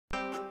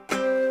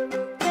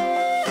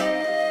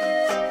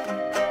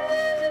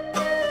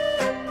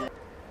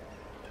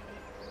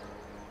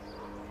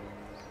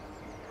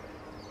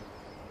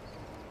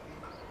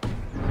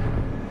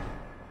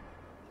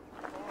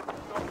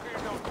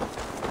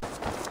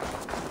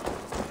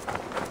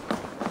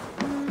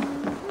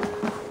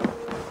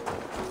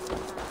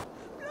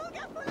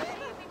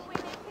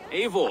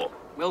Eivor,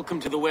 welcome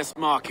to the West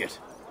Market.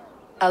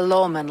 A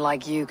lawman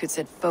like you could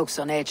set folks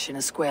on edge in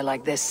a square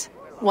like this.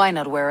 Why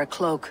not wear a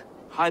cloak?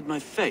 Hide my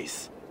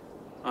face?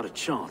 Not a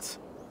chance.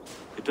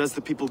 It does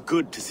the people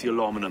good to see a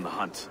lawman on the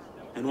hunt.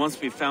 And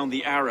once we've found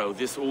the arrow,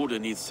 this order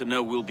needs to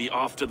know we'll be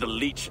after the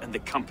leech and the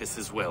compass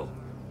as well.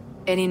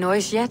 Any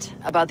noise yet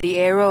about the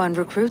arrow and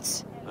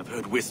recruits? I've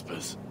heard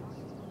whispers.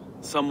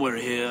 Somewhere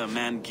here, a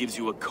man gives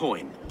you a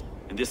coin,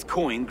 and this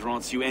coin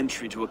grants you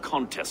entry to a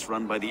contest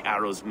run by the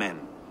arrow's men.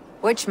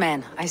 Which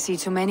man? I see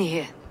too many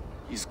here.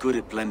 He's good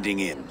at blending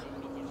in.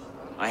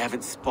 I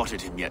haven't spotted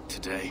him yet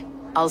today.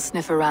 I'll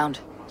sniff around.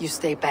 You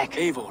stay back.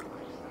 Eivor,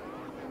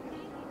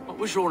 what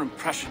was your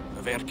impression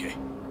of Erke?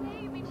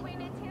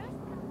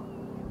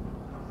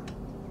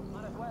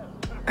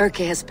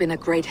 Erke has been a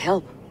great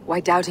help.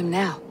 Why doubt him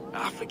now?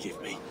 Forgive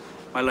me.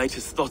 My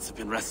latest thoughts have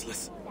been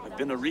restless. I've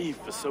been a reeve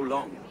for so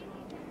long,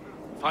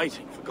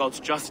 fighting for God's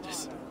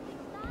justice.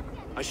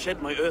 I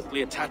shed my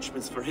earthly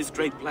attachments for his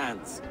great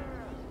plans.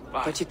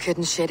 But you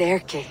couldn't shed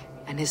Erke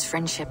and his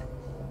friendship.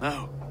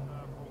 No.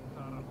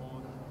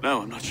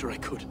 No, I'm not sure I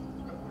could.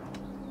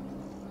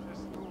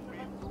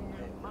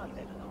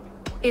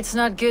 It's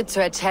not good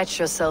to attach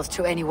yourself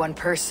to any one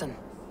person.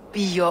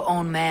 Be your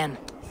own man.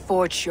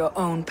 Forge your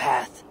own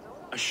path.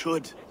 I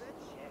should.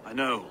 I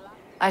know.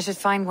 I should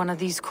find one of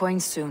these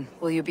coins soon.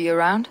 Will you be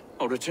around?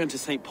 I'll return to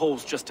St.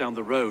 Paul's just down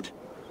the road.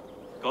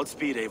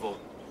 Godspeed, Eivor.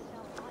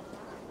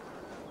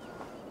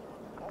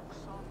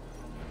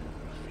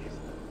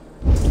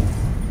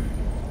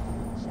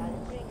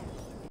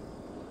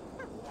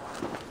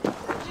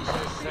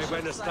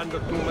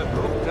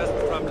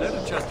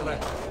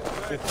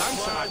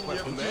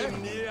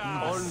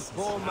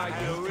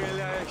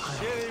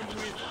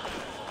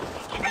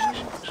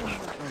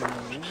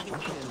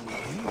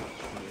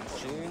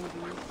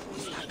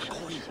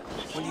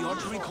 For the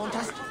archery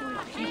contest?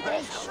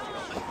 Yes.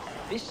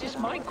 This is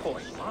my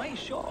coin, my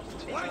shot.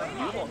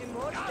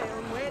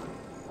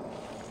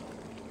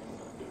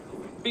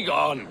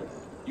 Begone!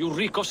 You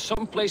reek of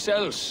someplace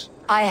else.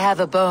 I have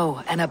a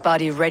bow and a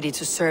body ready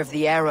to serve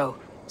the arrow.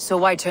 So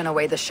why turn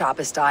away the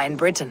sharpest eye in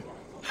Britain?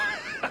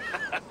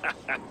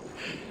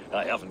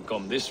 I haven't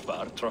come this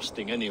far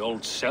trusting any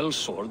old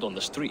sellsword on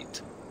the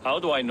street. How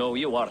do I know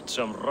you aren't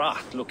some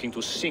rat looking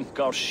to sink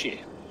our ship?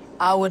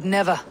 I would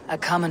never. A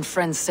common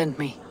friend sent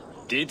me.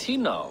 Did he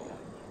now?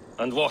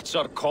 And what's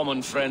our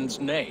common friend's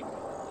name?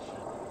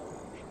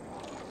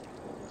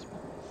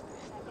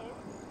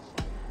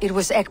 It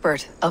was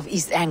Egbert of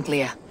East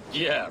Anglia.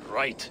 Yeah,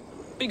 right.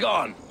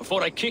 Begone,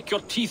 before I kick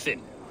your teeth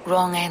in.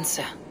 Wrong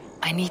answer.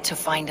 I need to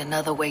find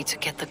another way to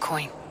get the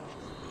coin.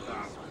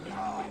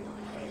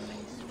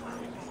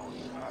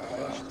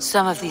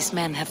 Some of these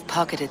men have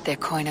pocketed their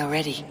coin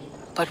already.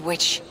 But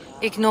which?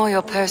 Ignore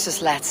your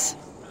purses, lads.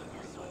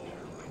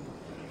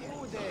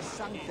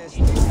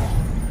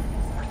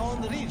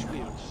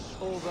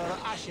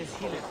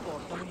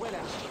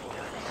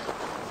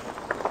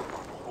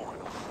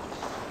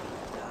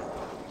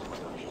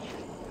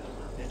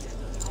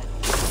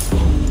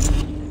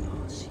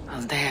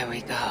 And there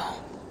we go.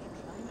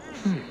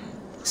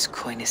 This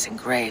coin is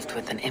engraved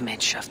with an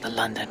image of the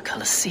London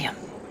Colosseum.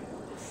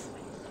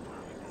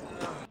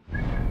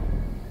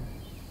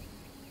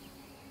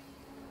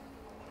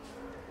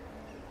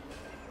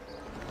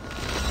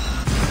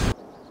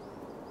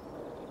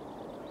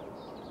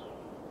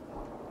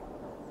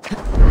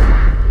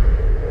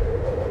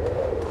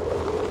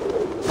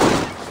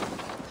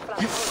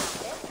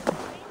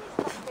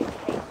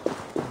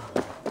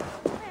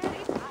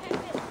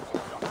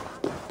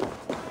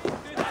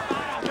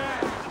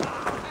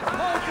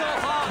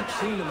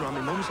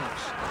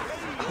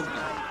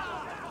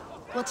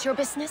 What's your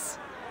business?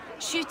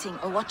 Shooting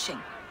or watching?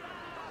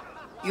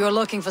 You're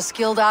looking for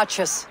skilled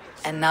archers,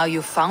 and now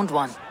you've found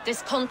one.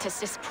 This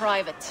contest is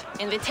private.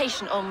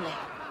 Invitation only.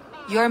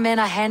 Your men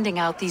are handing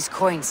out these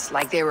coins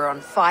like they were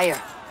on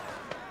fire.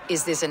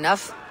 Is this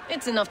enough?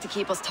 It's enough to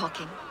keep us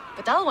talking.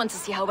 But I'll want to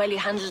see how well you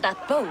handle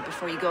that bow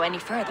before you go any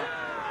further.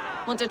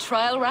 Want a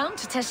trial round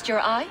to test your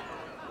eye?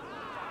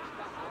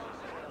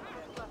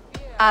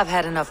 I've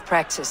had enough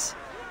practice.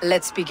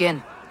 Let's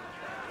begin.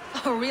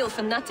 A real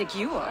fanatic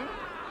you are.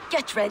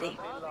 Get ready.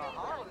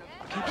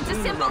 It's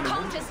a simple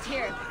contest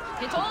here.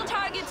 Hit all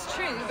targets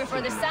true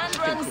before the sand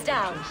runs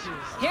down.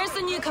 Here's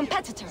the new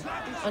competitor,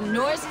 a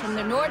Norse from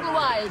the northern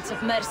wilds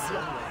of Mercia.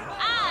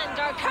 And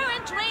our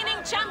current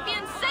reigning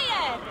champion,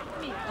 Sayer.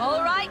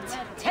 All right,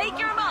 take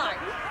your mark.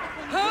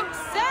 Hook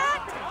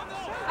set,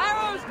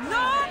 arrows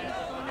not,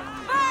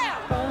 fire!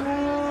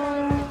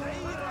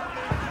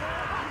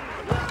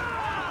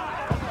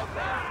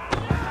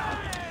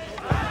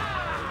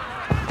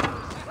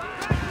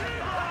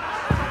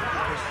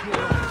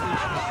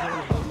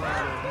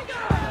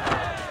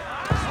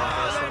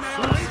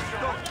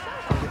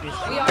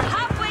 We are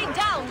halfway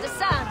down the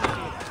sand.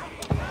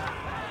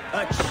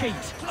 A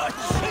cheat! A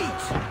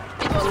cheat!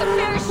 It was a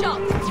fair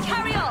shot.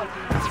 Carry on.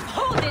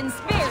 Hold in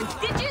spear.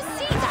 Did you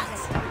see that?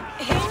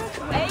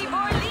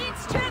 Eivor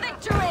leads to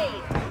victory.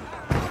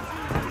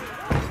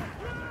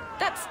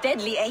 That's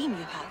deadly aim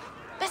you have.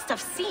 Best have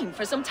seen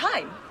for some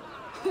time.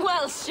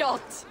 Well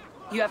shot!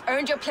 You have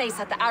earned your place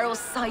at the Arrow's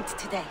side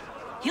today.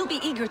 He'll be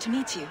eager to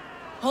meet you.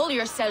 Hold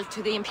yourself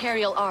to the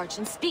Imperial Arch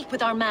and speak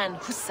with our man,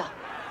 Hussa.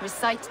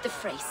 Recite the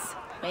phrase.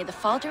 May the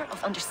Father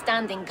of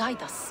Understanding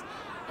guide us,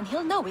 and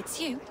he'll know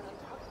it's you.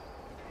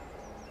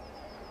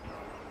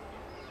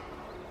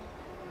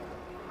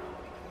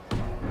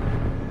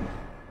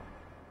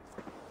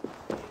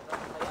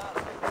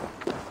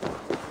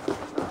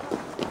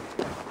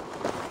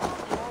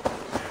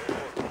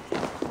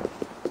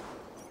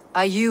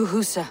 Are you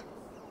Hussa?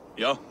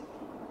 Yeah?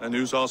 And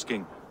who's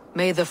asking?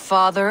 May the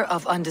Father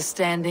of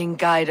Understanding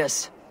guide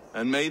us.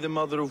 And may the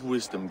Mother of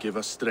Wisdom give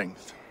us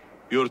strength.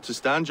 You're to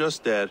stand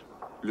just there,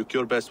 look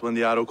your best when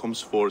the arrow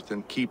comes forth,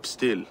 and keep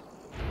still.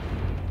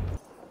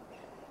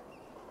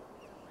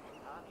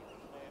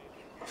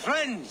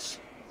 Friends,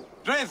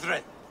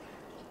 brethren,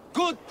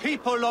 good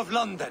people of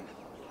London,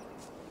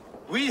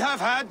 we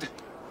have had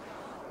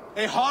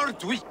a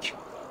hard week.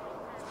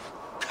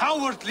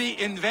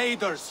 Cowardly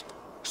invaders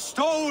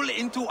stole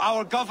into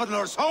our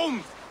governor's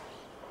home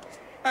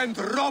and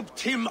robbed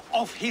him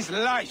of his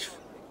life.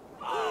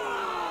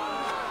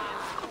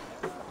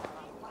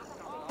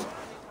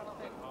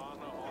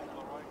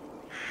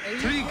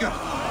 Trigger,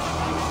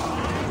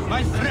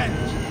 my friend,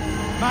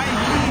 my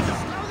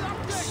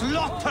leader,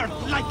 slaughtered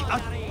like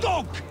a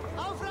dog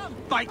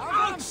by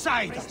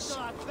outsiders,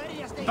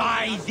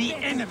 by the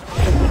enemy.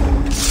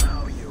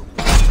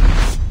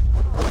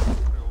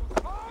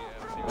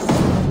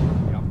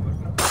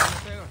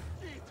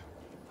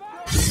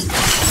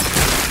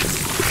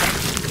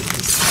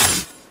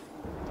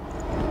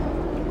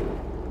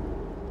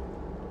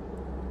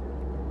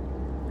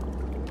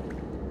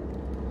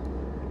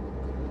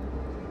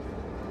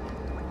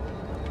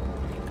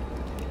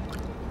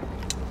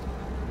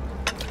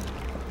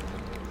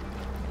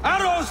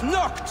 Arrows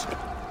knocked!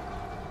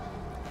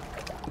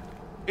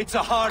 It's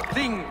a hard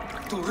thing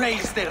to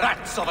raise the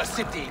rats of a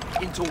city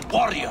into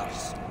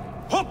warriors.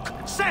 Hook,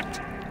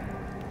 set!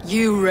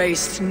 You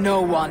raised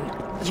no one.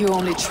 You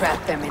only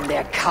trapped them in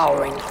their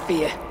cowering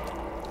fear.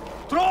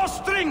 Draw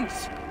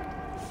strings!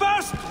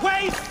 First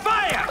wave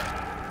fire!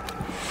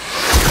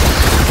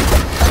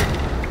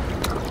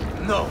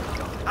 No,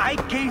 I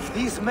gave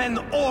these men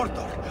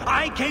order.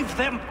 I gave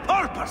them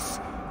purpose.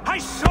 I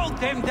showed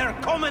them their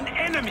common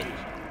enemy.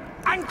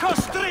 Anchor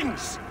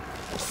strings!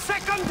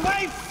 Second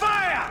wave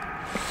fire!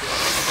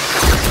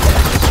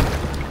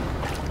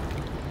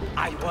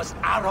 I was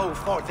arrow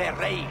for their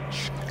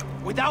rage.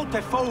 Without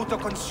a foe to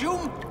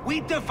consume,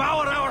 we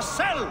devour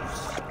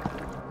ourselves!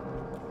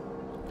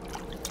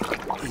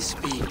 He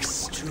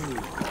speaks true.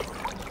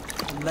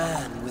 A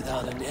man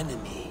without an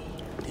enemy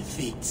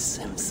defeats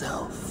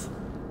himself.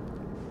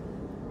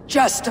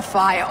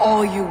 Justify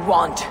all you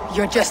want.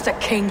 You're just a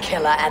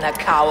king-killer and a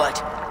coward.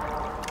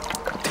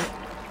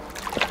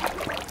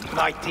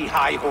 Mighty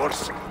High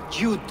Horse,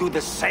 you'd do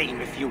the same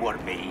if you were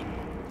me.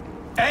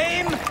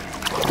 Aim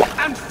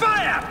and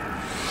fire!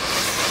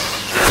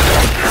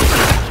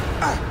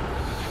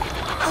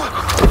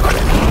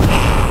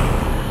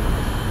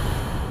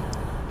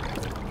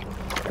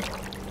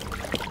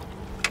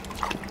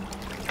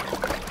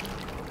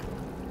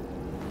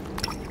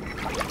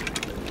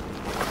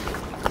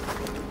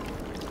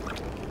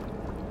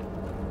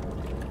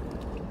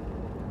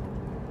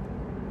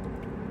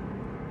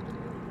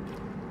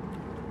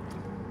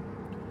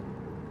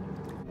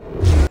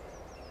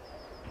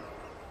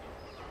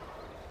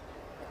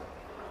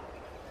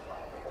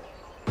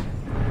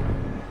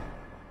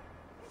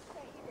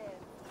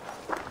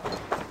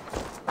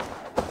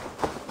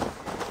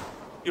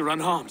 You're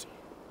unharmed.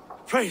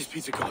 Praise be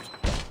to God.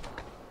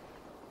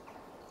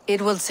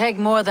 It will take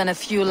more than a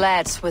few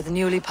lads with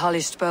newly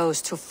polished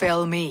bows to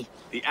fell me.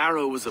 The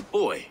arrow was a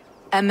boy.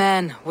 A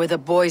man with a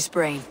boy's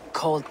brain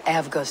called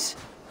Avgus.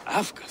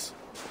 Avgus?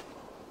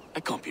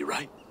 That can't be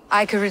right.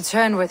 I could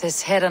return with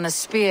his head on a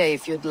spear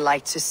if you'd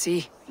like to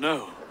see.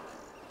 No.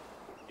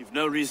 You've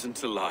no reason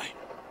to lie.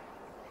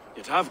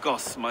 Yet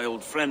Avgus, my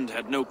old friend,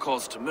 had no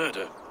cause to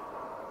murder.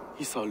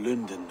 He saw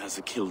Lunden as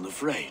a kiln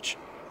of rage.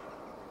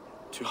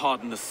 To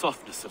harden the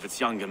softness of its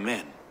younger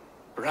men.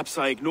 Perhaps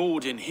I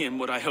ignored in him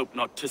what I hoped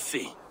not to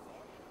see.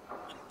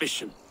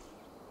 Ambition,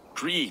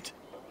 greed,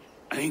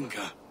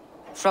 anger.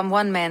 From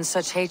one man,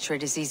 such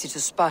hatred is easy to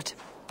spot.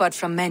 But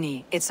from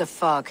many, it's a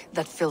fog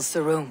that fills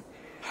the room.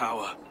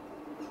 Power.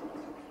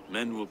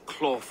 Men will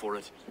claw for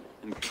it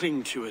and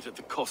cling to it at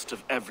the cost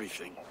of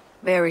everything.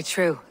 Very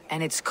true,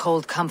 and it's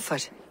cold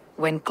comfort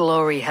when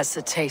glory has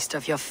the taste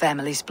of your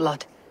family's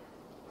blood.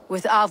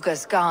 With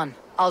Avgus gone,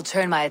 I'll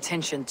turn my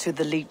attention to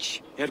the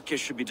Leech. Erke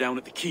should be down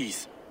at the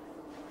quays.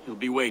 He'll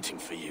be waiting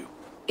for you.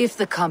 If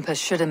the compass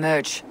should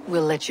emerge,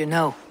 we'll let you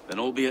know. Then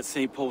I'll be at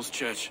St. Paul's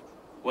Church,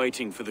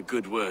 waiting for the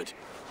good word.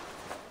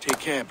 Take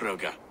care,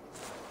 Broga.